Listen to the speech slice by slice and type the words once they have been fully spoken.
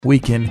we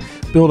can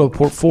build a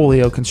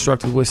portfolio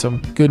constructed with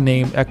some good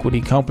name equity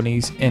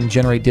companies and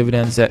generate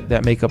dividends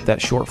that make up that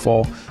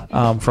shortfall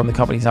from the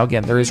companies. Now,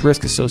 again, there is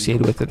risk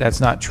associated with it. That's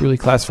not truly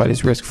classified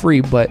as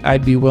risk-free, but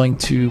I'd be willing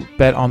to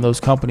bet on those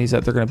companies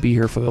that they're going to be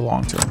here for the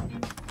long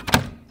term.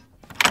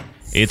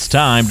 It's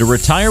time to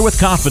retire with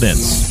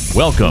confidence.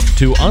 Welcome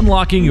to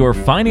Unlocking Your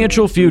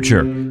Financial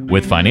Future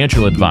with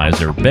financial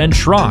advisor Ben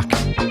Schrock.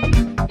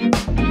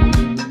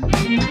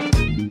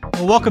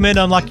 Well, welcome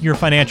into Unlocking Your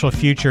Financial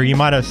Future. You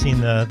might have seen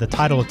the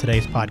title of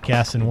today's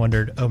podcast and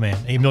wondered, oh man,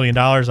 $8 million,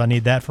 I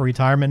need that for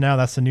retirement now?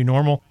 That's the new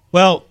normal?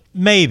 Well,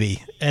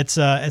 maybe. It's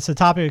a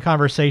topic of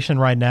conversation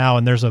right now,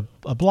 and there's a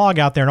blog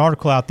out there, an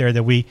article out there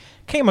that we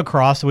came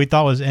across that we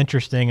thought was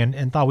interesting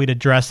and thought we'd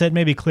address it,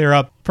 maybe clear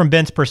up from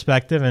Ben's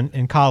perspective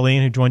and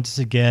Colleen, who joins us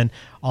again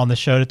on the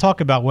show, to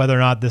talk about whether or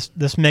not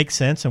this makes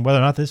sense and whether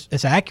or not this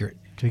is accurate.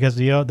 Because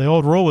the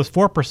old rule was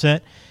 4%.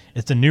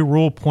 It's the new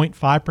rule,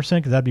 0.5%,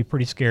 because that'd be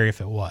pretty scary if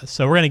it was.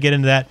 So we're going to get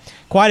into that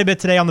quite a bit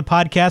today on the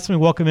podcast. We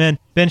welcome in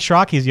Ben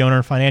Schrock. He's the owner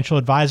and financial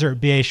advisor at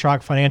B.A.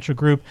 Schrock Financial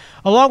Group,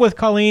 along with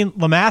Colleen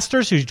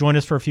Lemasters, who's joined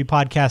us for a few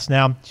podcasts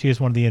now. She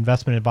is one of the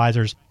investment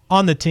advisors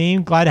on the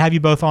team. Glad to have you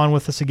both on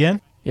with us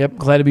again. Yep,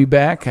 glad to be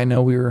back. I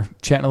know we were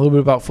chatting a little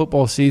bit about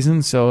football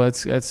season, so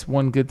that's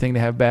one good thing to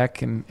have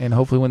back. And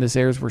hopefully when this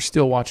airs, we're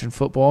still watching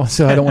football.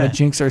 So I don't want to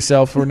jinx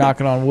ourselves. We're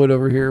knocking on wood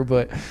over here,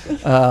 but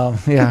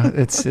yeah,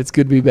 it's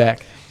good to be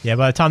back. Yeah,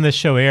 by the time this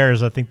show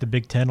airs, I think the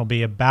Big Ten will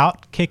be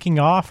about kicking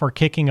off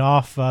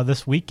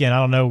this weekend. I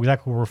don't know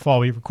exactly where we'll fall.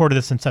 We recorded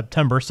this in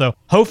September, so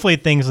hopefully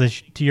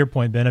things, to your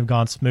point, Ben, have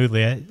gone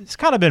smoothly. It's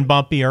kind of been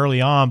bumpy early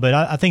on, but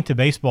I think to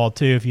baseball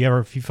too. If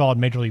you followed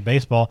Major League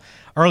Baseball,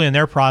 early in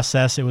their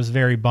process, it was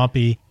very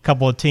bumpy. A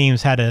couple of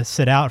teams had to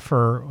sit out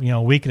for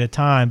a week at a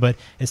time, but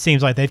it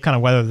seems like they've kind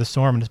of weathered the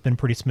storm, and it's been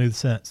pretty smooth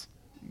since.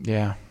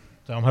 Yeah.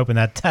 So I'm hoping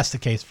that's the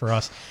case for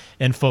us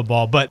in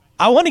football. But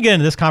I want to get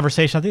into this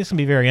conversation. I think it's going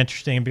to be very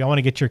interesting. But I want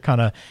to get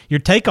your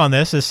take on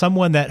this as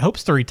someone that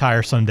hopes to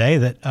retire someday.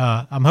 That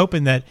I'm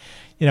hoping that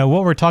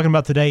what we're talking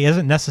about today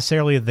isn't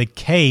necessarily the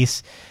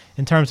case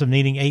in terms of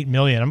needing $8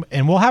 million.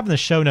 And we'll have in the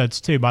show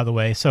notes too, by the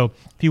way. So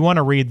if you want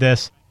to read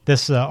this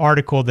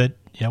article that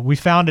we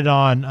found it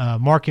on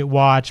Market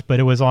Watch, but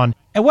it was on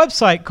a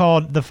website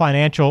called The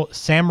Financial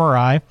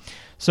Samurai.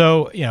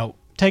 So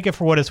take it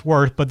for what it's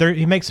worth, but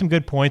he makes some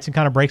good points and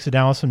kind of breaks it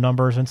down with some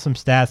numbers and some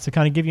stats to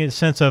kind of give you a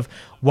sense of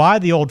why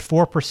the old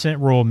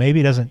 4% rule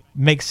maybe doesn't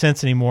make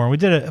sense anymore. And we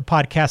did a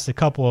podcast a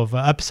couple of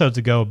episodes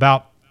ago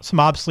about some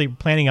obsolete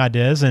planning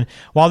ideas. And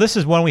while this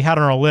is one we had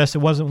on our list, it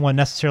wasn't one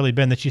necessarily,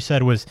 Ben, that you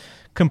said was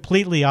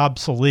completely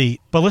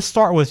obsolete. But let's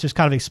start with just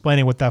kind of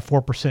explaining what that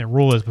 4%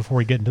 rule is before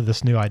we get into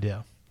this new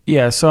idea.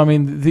 Yeah, so I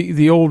mean,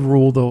 the old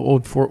rule, the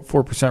old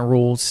 4%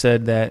 rule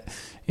said that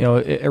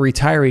a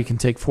retiree can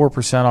take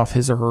 4% off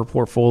his or her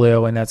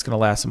portfolio, and that's going to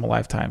last them a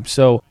lifetime.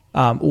 So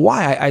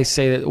why I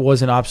say that it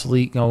wasn't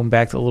obsolete, going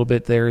back a little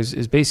bit there,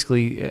 is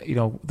basically,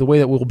 the way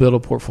that we'll build a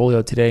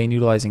portfolio today and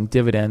utilizing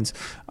dividends,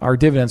 our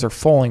dividends are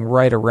falling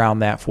right around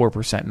that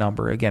 4%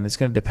 number. Again, it's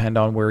going to depend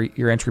on where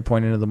your entry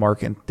point into the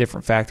market and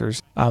different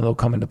factors that'll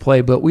come into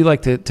play. But we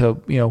like to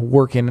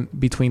work in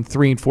between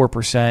 3 and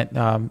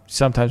 4%.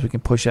 Sometimes we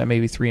can push that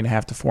maybe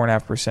 3.5 to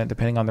 4.5%,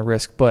 depending on the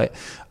risk. But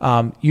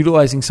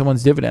utilizing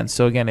someone's dividends.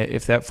 So again,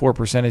 if that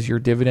 4% is your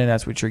dividend,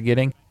 that's what you're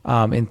getting.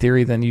 In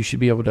theory, then you should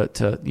be able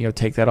to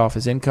take that off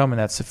as income, and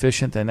that's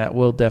sufficient, and that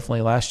will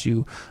definitely last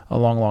you a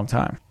long, long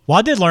time. Well,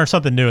 I did learn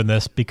something new in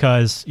this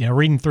because,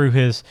 reading through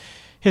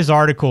his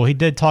article, he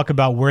did talk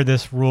about where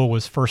this rule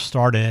was first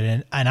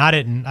started,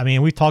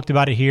 and we talked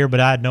about it here,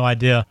 but I had no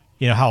idea,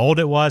 how old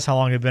it was, how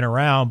long it had been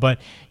around. But,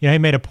 he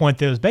made a point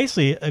that it was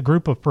basically a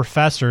group of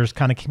professors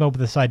kind of came up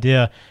with this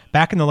idea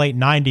back in the late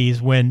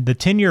 90s when the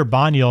 10-year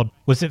bond yield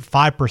was at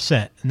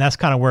 5%, and that's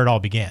kind of where it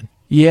all began.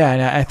 Yeah,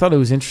 and I thought it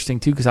was interesting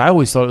too, because I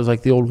always thought it was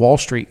like the old Wall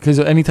Street. Because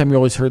anytime you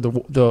always heard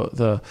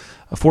the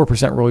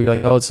 4% rule, you're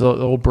like, oh, it's the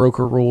old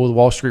broker rule, the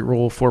Wall Street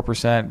rule,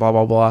 4%, blah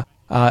blah blah.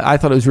 I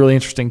thought it was really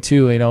interesting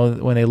too,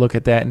 when they look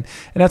at that, and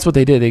that's what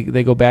they did.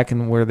 They go back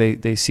and where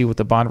they see what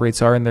the bond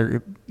rates are,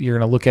 and you're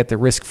going to look at the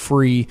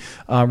risk-free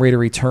rate of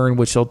return,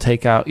 which they'll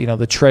take out,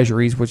 the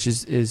treasuries, which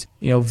is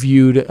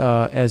viewed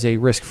as a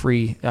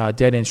risk-free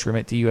debt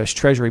instrument, the U.S.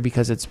 Treasury,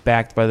 because it's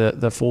backed by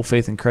the full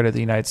faith and credit of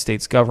the United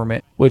States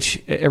government.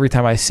 Which every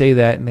time I say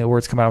that and the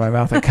words come out of my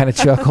mouth, I kind of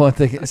chuckle and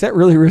think, is that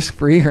really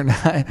risk-free or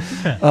not?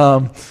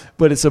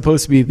 But it's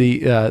supposed to be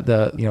the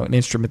an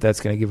instrument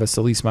that's going to give us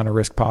the least amount of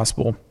risk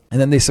possible. And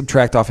then they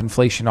subtract off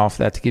inflation off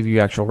that to give you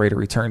actual rate of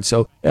return.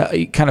 So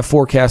kind of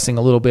forecasting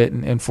a little bit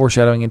and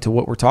foreshadowing into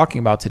what we're talking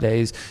about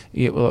today is,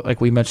 like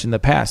we mentioned in the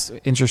past,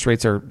 interest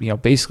rates are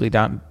basically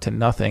down to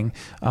nothing.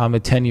 A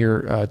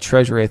 10-year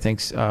treasury, I think,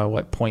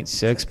 0.6,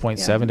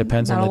 0.7,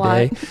 depends on the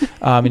day.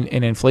 And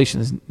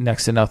inflation is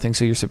next to nothing.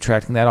 So you're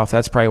subtracting that off.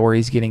 That's probably where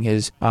he's getting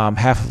his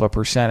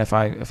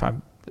 0.5% if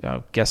I'm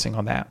guessing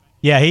on that.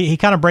 Yeah, he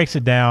kind of breaks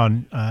it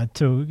down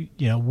to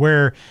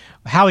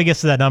how he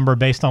gets to that number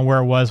based on where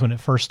it was when it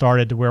first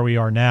started to where we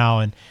are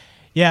now. And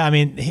Yeah, I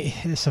mean,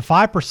 it's a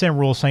 5%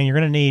 rule saying you're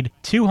going to need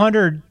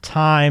 200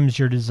 times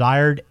your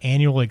desired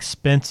annual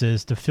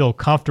expenses to feel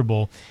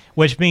comfortable,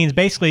 which means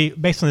basically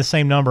based on the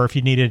same number, if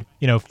you needed,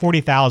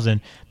 40,000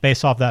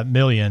 based off that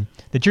million,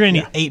 that you're going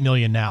to need 8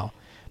 million now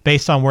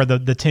based on where the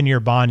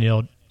 10-year bond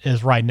yield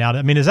is right now.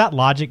 I mean, does that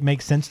logic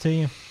make sense to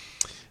you?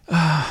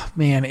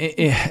 Man,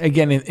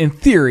 again, in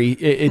theory,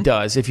 it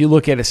does. If you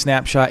look at a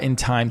snapshot in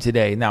time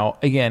today. Now,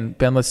 again,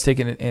 Ben, let's take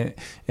it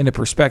into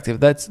perspective.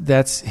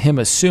 That's him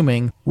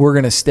assuming we're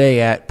going to stay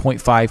at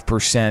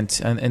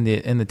 0.5%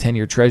 in the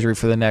 10-year Treasury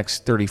for the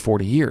next 30,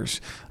 40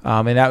 years.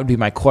 And that would be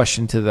my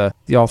question to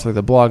the author of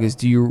the blog is,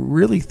 do you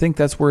really think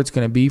that's where it's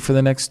going to be for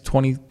the next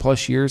 20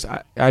 plus years?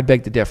 I'd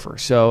beg to differ.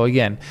 So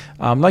again,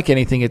 like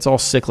anything, it's all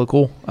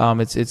cyclical.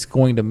 It's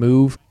going to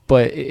move.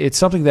 But it's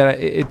something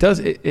that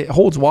it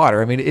holds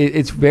water. I mean,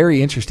 it's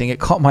very interesting. It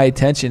caught my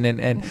attention.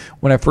 And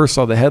when I first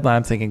saw the headline,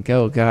 I'm thinking,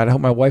 oh, God, I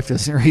hope my wife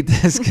doesn't read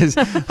this because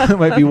I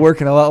might be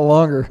working a lot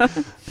longer.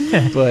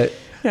 But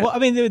well, I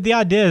mean, the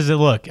idea is that,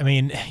 look, I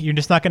mean, you're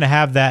just not going to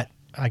have that,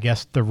 I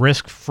guess, the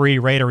risk-free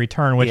rate of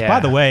return, which, by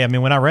the way, I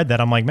mean, when I read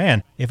that, I'm like,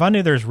 man, if I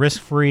knew there's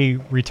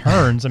risk-free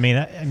returns, I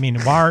mean,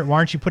 why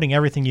aren't you putting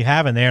everything you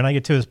have in there? And I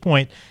get to this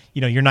point,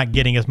 you're not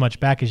getting as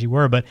much back as you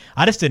were, but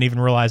I just didn't even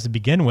realize to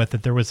begin with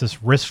that there was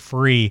this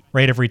risk-free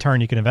rate of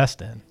return you can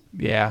invest in.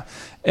 Yeah.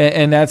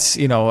 And that's,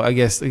 I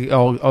guess it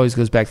always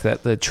goes back to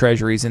the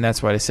treasuries. And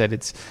that's why I said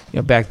it's,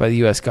 backed by the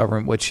U.S.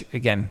 government, which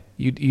again,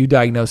 you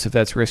diagnose if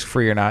that's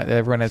risk-free or not.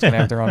 Everyone is going to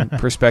have their own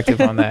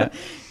perspective on that.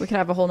 We could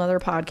have a whole nother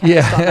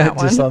podcast on that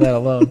one. Just on that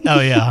alone. Oh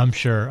yeah, I'm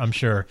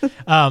sure.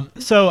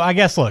 So I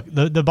guess, look,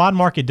 the bond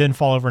market didn't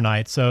fall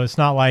overnight. So it's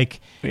not like,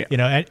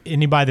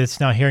 anybody that's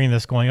now hearing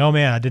this going, oh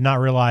man, I did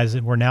not realize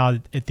that we're now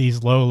at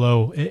these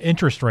low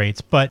interest rates.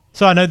 But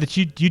so I know that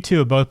you two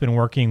have both been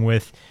working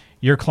with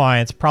your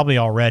clients probably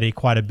already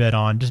quite a bit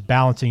on just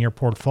balancing your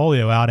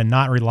portfolio out and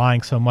not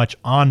relying so much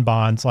on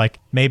bonds like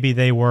maybe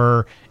they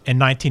were in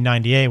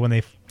 1998 when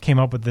they came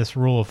up with this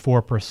rule of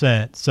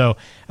 4%. So,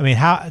 I mean,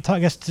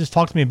 just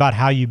talk to me about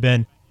how you've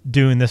been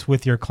doing this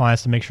with your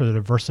clients to make sure they're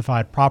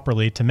diversified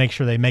properly to make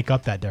sure they make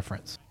up that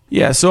difference.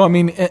 Yeah. So, I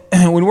mean,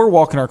 when we're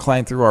walking our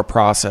client through our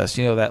process,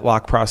 that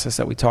lock process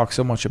that we talk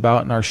so much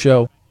about in our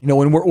show,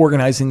 when we're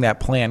organizing that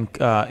plan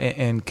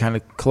and kind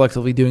of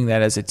collectively doing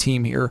that as a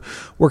team here,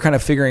 we're kind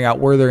of figuring out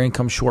where their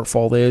income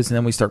shortfall is, and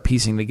then we start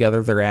piecing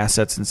together their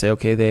assets and say,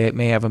 okay, they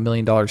may have $1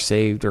 million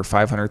saved or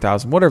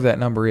 $500,000, whatever that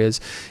number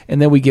is,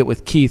 and then we get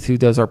with Keith, who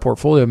does our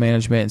portfolio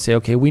management, and say,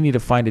 okay, we need to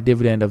find a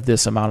dividend of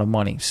this amount of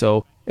money.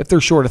 So if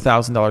they're short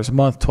 $1,000 a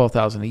month,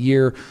 $12,000 a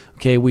year,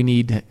 okay, we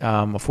need a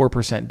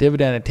 4%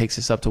 dividend. It takes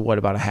us up to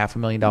about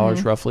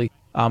 $500,000 roughly.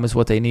 Is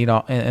what they need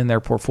in their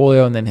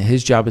portfolio. And then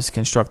his job is to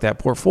construct that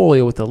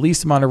portfolio with the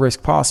least amount of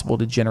risk possible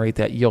to generate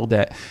that yield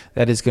that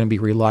is going to be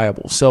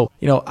reliable. So,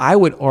 I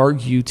would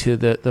argue to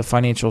the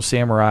Financial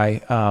Samurai,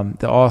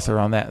 the author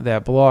on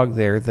that blog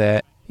there,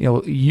 that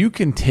you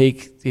can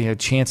take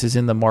chances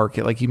in the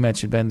market. Like you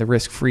mentioned, Ben, the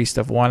risk-free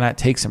stuff. Why not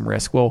take some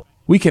risk? Well,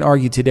 we can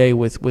argue today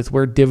with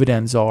where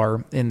dividends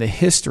are in the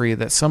history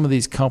that some of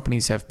these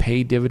companies have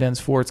paid dividends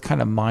for. It's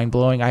kind of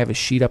mind-blowing. I have a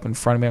sheet up in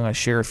front of me. I'm going to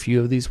share a few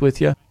of these with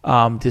you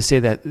to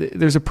say that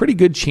there's a pretty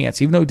good chance,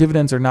 even though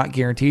dividends are not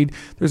guaranteed,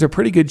 there's a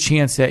pretty good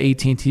chance that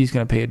AT&T is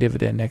going to pay a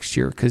dividend next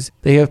year because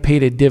they have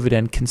paid a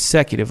dividend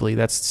consecutively.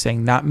 That's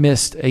saying not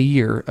missed a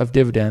year of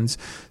dividends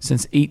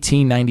since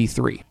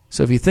 1893.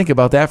 So if you think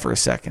about that for a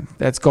second,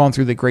 that's gone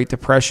through the Great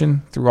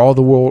Depression, through all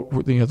the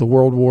world, the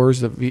world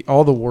wars,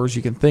 all the wars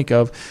you can think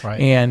of,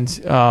 right. And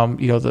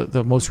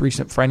the most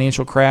recent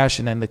financial crash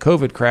and then the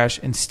COVID crash,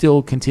 and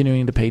still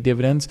continuing to pay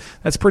dividends.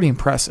 That's pretty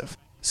impressive.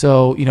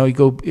 So, you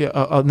go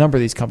a number of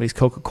these companies,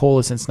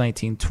 Coca-Cola since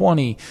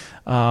 1920,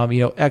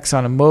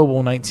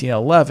 ExxonMobil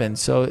 1911.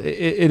 So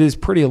it is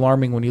pretty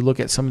alarming when you look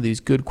at some of these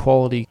good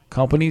quality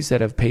companies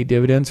that have paid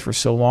dividends for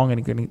so long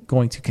and are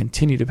going to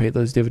continue to pay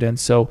those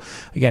dividends. So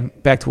again,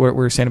 back to what we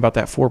were saying about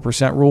that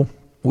 4% rule,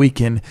 we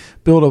can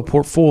build a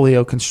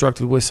portfolio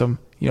constructed with some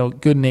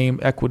good name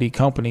equity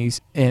companies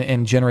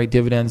and generate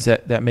dividends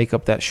that make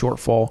up that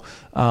shortfall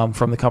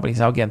from the companies.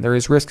 Now, again, there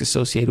is risk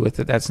associated with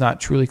it. That's not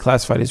truly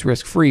classified as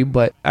risk-free,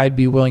 but I'd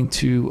be willing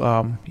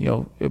to,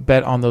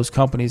 bet on those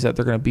companies that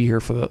they're going to be here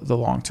for the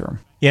long term.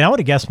 Yeah, I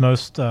would guess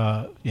most,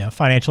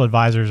 financial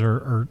advisors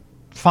are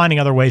finding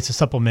other ways to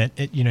supplement,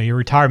 your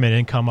retirement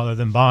income other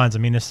than bonds. I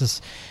mean, this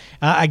is...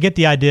 I get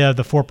the idea of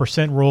the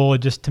 4% rule. It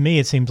just, to me,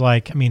 it seems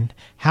like,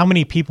 how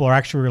many people are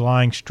actually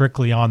relying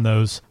strictly on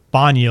those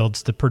bond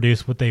yields to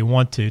produce what they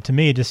want to? To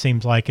me, it just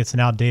seems like it's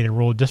an outdated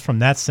rule just from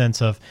that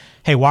sense of,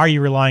 hey, why are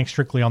you relying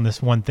strictly on this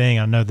one thing?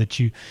 I know that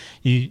you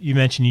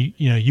mentioned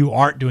you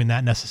aren't doing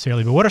that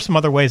necessarily, but what are some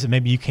other ways that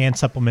maybe you can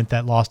supplement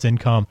that lost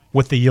income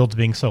with the yields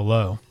being so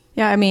low?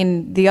 Yeah,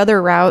 the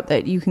other route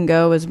that you can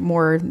go is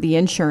more the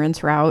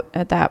insurance route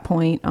at that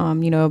point.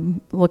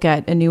 Look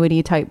at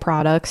annuity type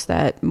products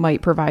that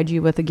might provide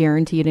you with a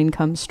guaranteed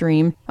income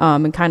stream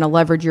and kind of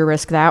leverage your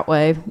risk that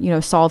way,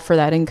 solve for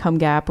that income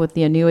gap with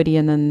the annuity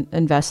and then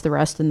invest the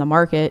rest in the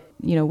market.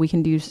 We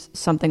can do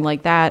something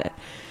like that.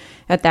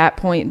 at that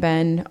point,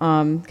 Ben,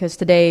 because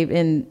today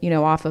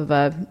off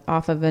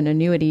of an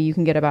annuity, you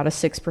can get about a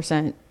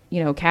 6%,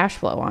 cash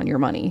flow on your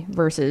money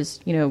versus,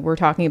 we're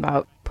talking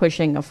about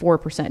pushing a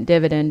 4%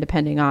 dividend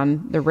depending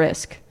on the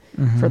risk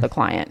for the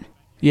client.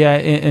 Yeah,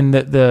 and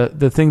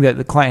the thing that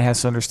the client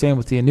has to understand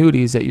with the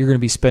annuity is that you're going to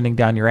be spending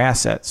down your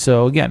assets.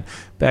 So again,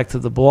 back to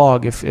the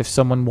blog, if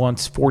someone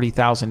wants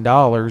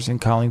 $40,000 and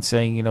Colleen's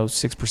saying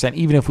 6%,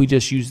 even if we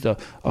just used a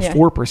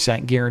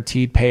 4%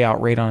 guaranteed payout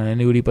rate on an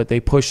annuity, but they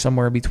push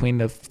somewhere between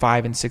the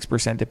 5 and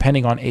 6%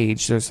 depending on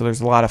age. So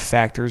there's a lot of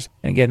factors,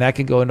 and again, that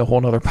could go into a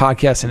whole nother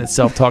podcast in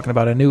itself talking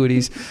about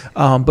annuities.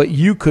 But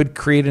you could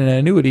create an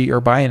annuity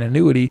or buy an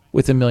annuity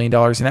with $1 million,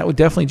 and that would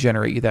definitely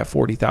generate you that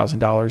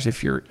 $40,000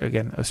 if you're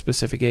again a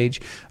specific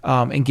age,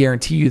 and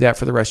guarantee you that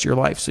for the rest of your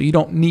life. So you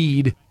don't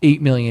need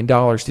 $8 million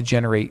to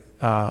generate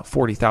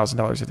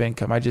 $40,000 of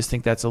income. I just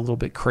think that's a little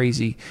bit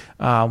crazy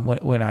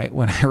when I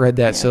read that.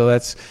 Yeah. So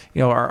that's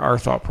our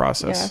thought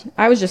process. Yeah.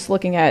 I was just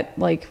looking at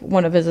like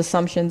one of his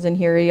assumptions in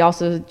here. He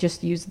also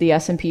just used the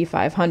S&P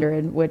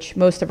 500, which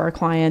most of our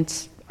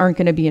clients aren't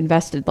going to be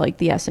invested like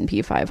the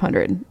S&P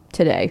 500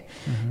 today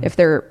if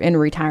they're in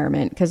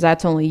retirement, because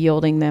that's only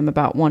yielding them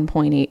about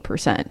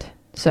 1.8%.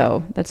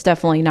 So that's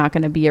definitely not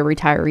going to be a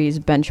retiree's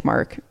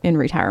benchmark in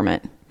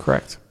retirement.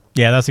 Correct.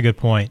 Yeah, that's a good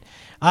point.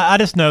 I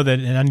just know that,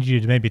 and I need you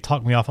to maybe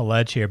talk me off a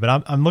ledge here,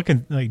 but I'm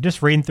looking, like,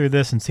 just reading through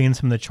this and seeing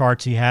some of the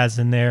charts he has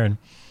in there and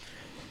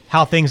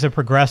how things have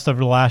progressed over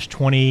the last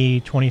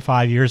 20,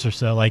 25 years or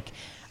so. Like,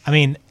 I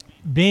mean,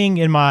 being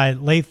in my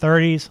late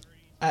 30s,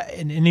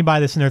 and anybody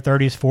that's in their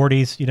 30s,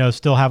 40s,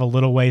 still have a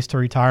little ways to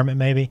retirement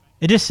maybe.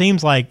 It just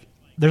seems like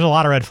there's a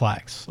lot of red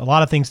flags, a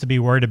lot of things to be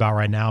worried about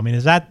right now. I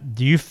mean,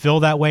 do you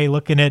feel that way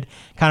looking at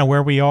kind of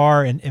where we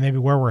are and maybe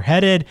where we're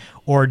headed?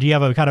 Or do you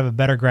have a kind of a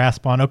better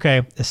grasp on,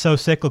 okay, it's so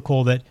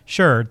cyclical that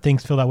sure,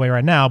 things feel that way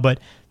right now, but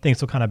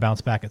things will kind of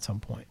bounce back at some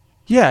point?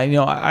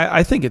 Yeah,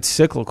 I think it's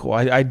cyclical.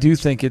 I do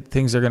think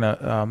things are going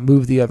to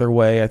move the other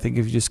way. I think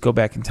if you just go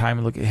back in time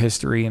and look at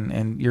history,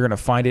 and you're going to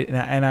find it.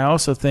 And I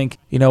also think,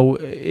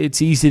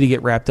 it's easy to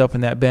get wrapped up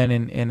in that, Ben,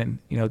 and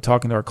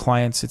talking to our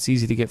clients, it's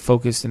easy to get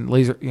focused and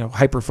laser,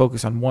 hyper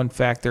focus on one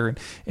factor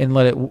and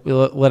let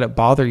it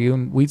bother you.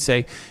 And we'd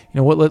say,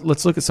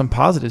 let's look at some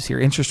positives here.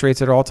 Interest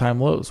rates at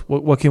all-time lows.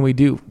 What can we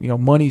do?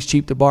 Money's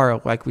cheap to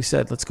borrow. Like we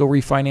said, let's go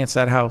refinance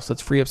that house.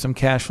 Let's free up some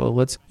cash flow.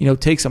 Let's,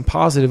 take some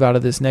positive out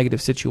of this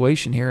negative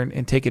situation here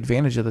and take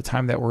advantage of the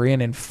time that we're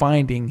in and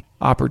finding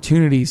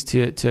opportunities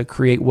to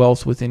create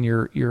wealth within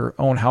your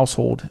own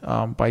household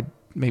by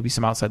maybe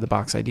some outside the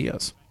box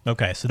ideas.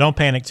 Okay, so don't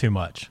panic too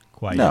much.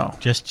 Quite. No.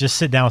 Just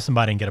sit down with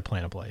somebody and get a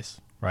plan in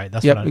place. Right.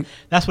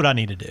 That's what I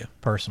need to do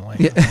personally.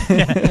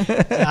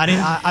 Yeah.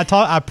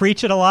 I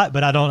preach it a lot,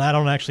 but I don't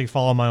actually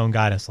follow my own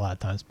guidance a lot of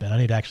times, Ben. I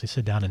need to actually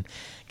sit down and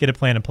get a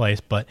plan in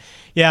place. But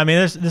yeah, I mean,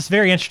 there's this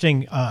very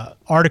interesting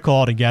article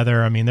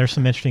altogether. I mean, there's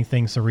some interesting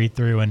things to read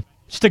through, and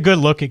just a good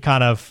look at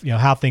kind of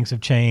how things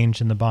have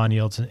changed in the bond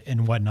yields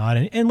and whatnot,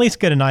 and at least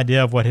get an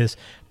idea of what his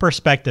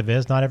perspective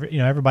is. Not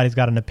everybody's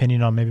got an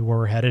opinion on maybe where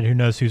we're headed. Who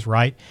knows who's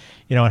right?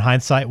 In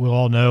hindsight, we'll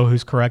all know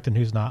who's correct and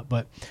who's not.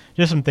 But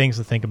just some things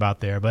to think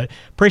about there. But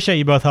appreciate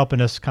you both helping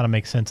us kind of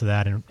make sense of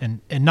that and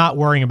not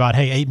worrying about,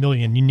 hey, 8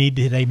 million. You need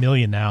to hit 8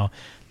 million now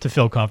to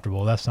feel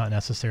comfortable. That's not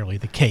necessarily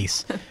the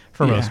case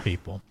for most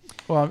people.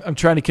 Well, I'm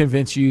trying to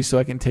convince you so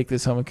I can take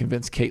this home and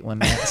convince Caitlin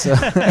that. So.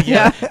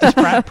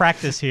 Just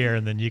practice here,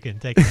 and then you can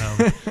take it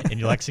home, and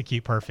you'll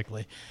execute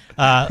perfectly.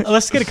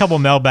 Let's get a couple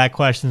mailbag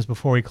questions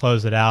before we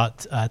close it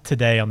out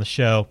today on the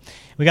show.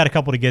 We got a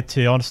couple to get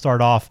to. I want to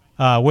start off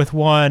with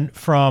one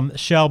from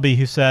Shelby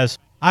who says,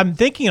 I'm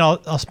thinking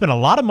I'll spend a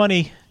lot of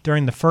money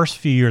during the first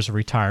few years of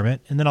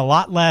retirement and then a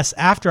lot less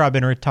after I've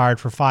been retired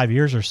for 5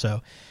 years or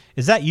so.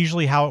 Is that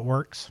usually how it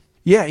works?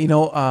 Yeah,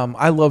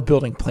 I love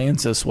building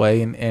plans this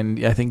way,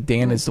 and I think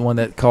Dan is the one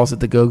that calls it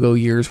the go-go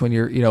years when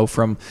you're,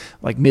 from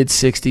like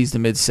mid-60s to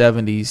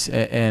mid-70s,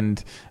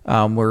 and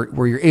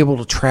where you're able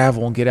to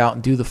travel and get out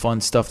and do the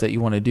fun stuff that you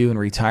want to do in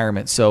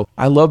retirement. So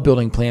I love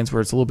building plans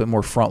where it's a little bit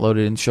more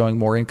front-loaded and showing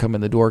more income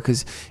in the door,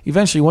 because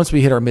eventually once we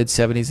hit our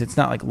mid-70s, it's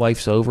not like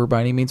life's over by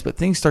any means, but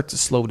things start to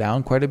slow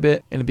down quite a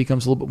bit, and it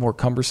becomes a little bit more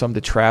cumbersome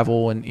to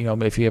travel, and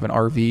if you have an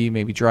RV,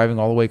 maybe driving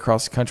all the way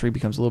across the country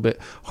becomes a little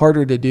bit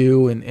harder to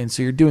do, and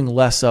so you're doing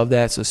less of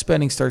that, so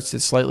spending starts to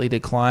slightly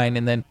decline,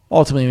 and then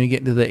ultimately when we get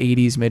into the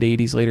 80s,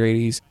 mid-80s, later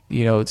 80s,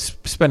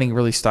 spending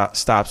really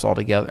stops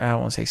altogether. I don't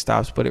want to say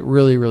stops, but it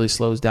really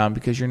slows down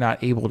because you're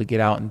not able to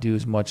get out and do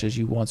as much as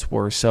you once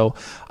were. So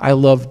I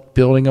love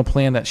building a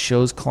plan that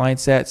shows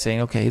clients that,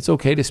 saying, okay, it's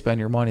okay to spend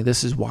your money.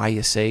 This is why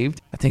you saved.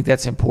 I think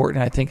that's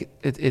important. I think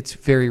it's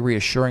very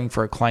reassuring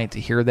for a client to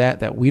hear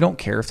that we don't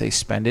care if they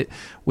spend it.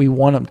 we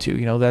want them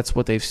to. That's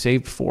what they've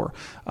saved for,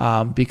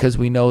 because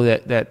we know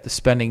that the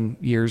spending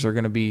years are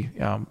going to be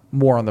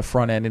more on the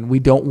front end, and we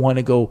don't want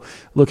to go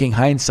looking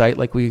hindsight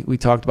like we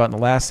talked about in the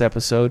last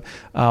episode,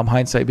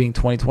 hindsight being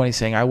 2020,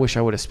 saying I wish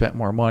I would have spent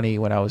more money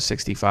when I was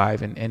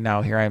 65, and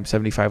now here I am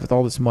 75 with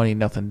all this money,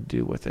 nothing to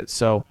do with it.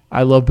 So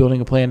I love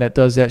building a plan that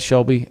does that,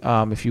 Shelby.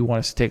 If you want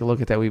us to take a look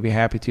at that, we'd be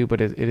happy to,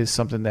 but it is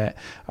something that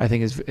I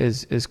think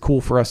is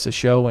cool for us to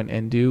show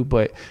and do,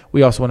 but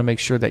we also want to make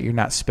sure that you're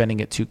not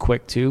spending it too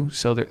quick too.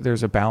 So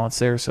there's a balance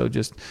there. So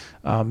just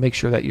make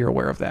sure that you're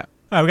aware of that.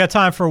 All right, we got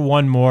time for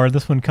one more.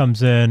 This one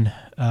comes in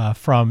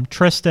from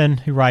Tristan,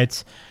 who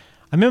writes,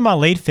 I'm in my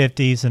late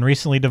 50s and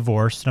recently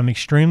divorced, and I'm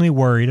extremely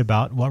worried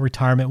about what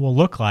retirement will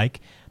look like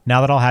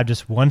now that I'll have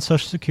just one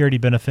Social Security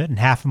benefit and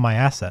half of my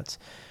assets.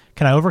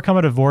 Can I overcome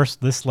a divorce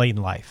this late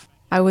in life?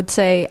 I would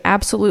say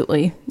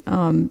absolutely.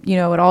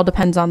 It all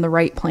depends on the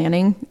right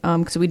planning,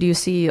 because we do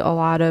see a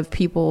lot of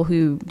people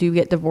who do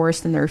get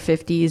divorced in their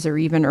 50s or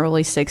even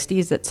early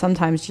 60s that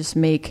sometimes just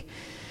make,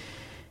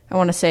 I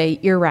want to say,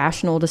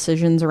 irrational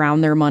decisions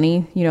around their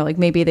money. Like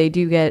maybe they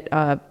do get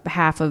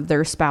half of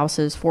their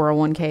spouse's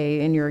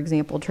 401k. In your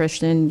example,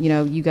 Tristan,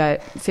 you got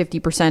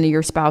 50% of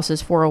your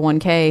spouse's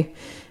 401k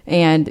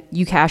and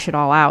you cash it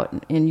all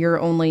out, and you're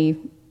only,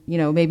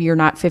 maybe you're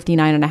not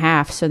 59 and a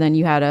half. So then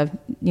you had a,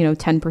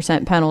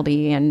 10%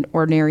 penalty and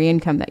ordinary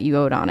income that you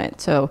owed on it.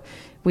 So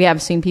we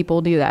have seen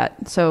people do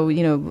that.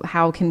 So,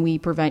 how can we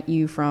prevent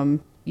you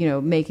from,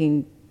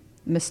 making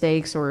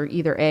mistakes, or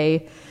either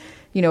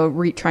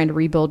trying to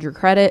rebuild your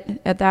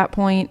credit at that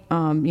point,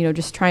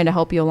 just trying to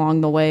help you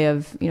along the way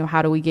of,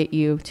 how do we get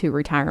you to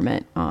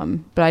retirement?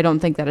 But I don't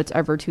think that it's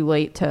ever too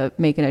late to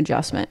make an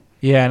adjustment.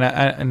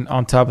 Yeah, and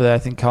on top of that, I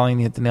think Colleen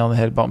hit the nail on the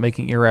head about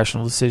making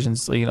irrational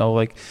decisions.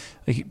 Like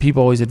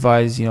people always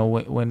advise,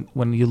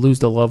 when you lose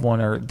the loved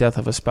one or death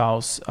of a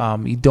spouse,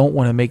 you don't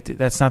want to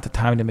that's not the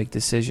time to make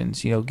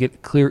decisions.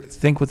 Get clear,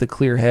 think with a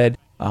clear head.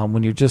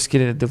 When you're just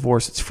getting a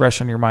divorce, it's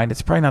fresh on your mind.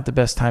 It's probably not the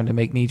best time to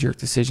make knee-jerk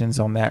decisions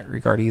on that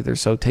regard either.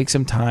 So take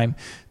some time,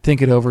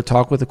 think it over,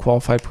 talk with a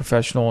qualified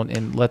professional,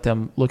 and let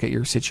them look at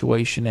your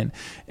situation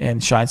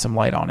and shine some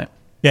light on it.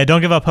 Yeah,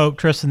 don't give up hope,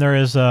 Tristan. There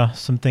is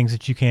some things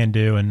that you can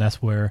do, and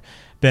that's where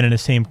Ben and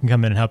his team can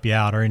come in and help you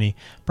out, or any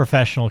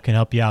professional can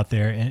help you out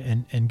there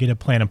and get a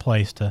plan in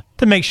place to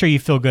make sure you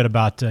feel good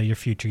about your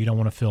future. You don't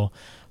want to feel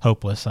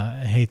hopeless.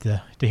 I hate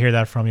to hear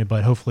that from you,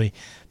 but hopefully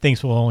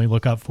things will only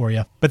look up for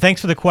you. But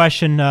thanks for the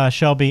question,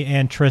 Shelby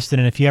and Tristan.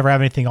 And if you ever have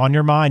anything on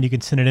your mind, you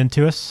can send it in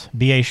to us.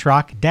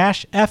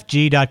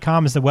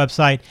 baschrock-fg.com is the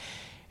website,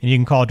 and you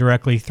can call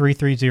directly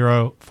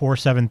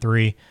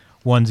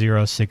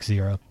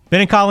 330-473-1060. Ben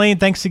and Colleen,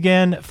 thanks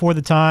again for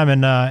the time,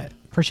 and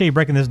appreciate you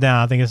breaking this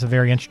down. I think it's a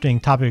very interesting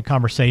topic of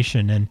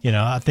conversation, and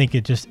I think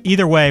it just,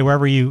 either way,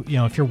 wherever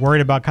if you're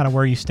worried about kind of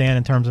where you stand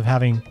in terms of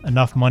having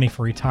enough money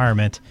for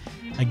retirement,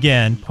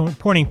 again,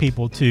 pointing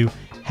people to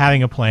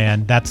having a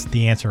plan, that's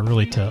the answer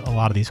really to a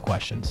lot of these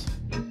questions.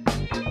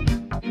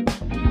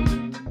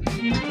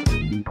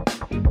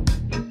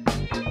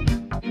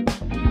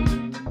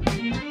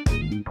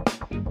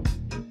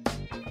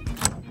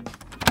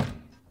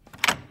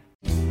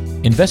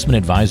 Investment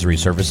advisory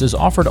services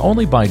offered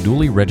only by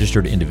duly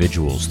registered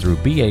individuals through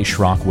B.A.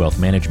 Schrock Wealth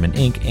Management,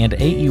 Inc. and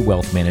A.E.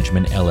 Wealth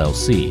Management,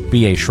 LLC.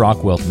 B.A.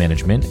 Schrock Wealth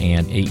Management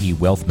and A.E.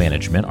 Wealth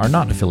Management are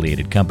not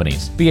affiliated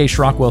companies. B.A.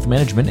 Schrock Wealth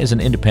Management is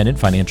an independent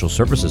financial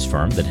services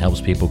firm that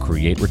helps people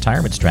create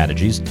retirement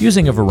strategies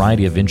using a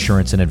variety of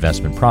insurance and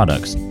investment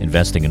products.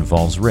 Investing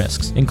involves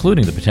risks,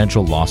 including the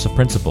potential loss of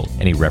principal.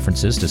 Any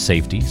references to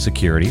safety,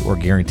 security, or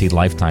guaranteed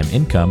lifetime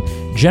income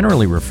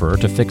generally refer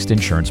to fixed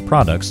insurance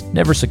products,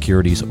 never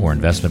securities or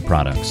investment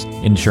products.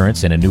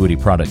 Insurance and annuity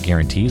product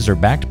guarantees are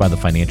backed by the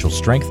financial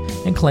strength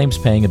and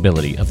claims-paying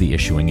ability of the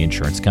issuing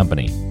insurance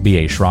company.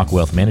 B.A. Schrock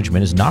Wealth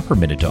Management is not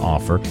permitted to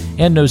offer,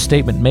 and no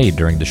statement made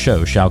during the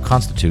show shall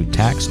constitute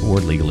tax or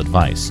legal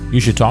advice. You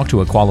should talk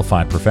to a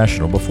qualified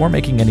professional before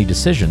making any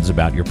decisions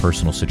about your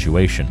personal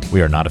situation.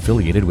 We are not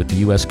affiliated with the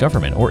U.S.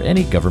 government or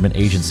any government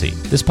agency.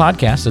 This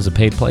podcast is a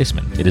paid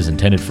placement. It is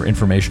intended for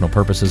informational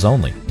purposes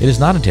only. It is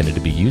not intended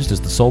to be used as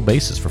the sole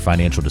basis for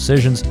financial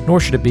decisions, nor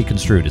should it be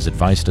construed as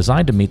advice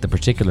designed to meet the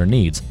particular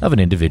needs of an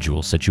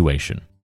individual situation.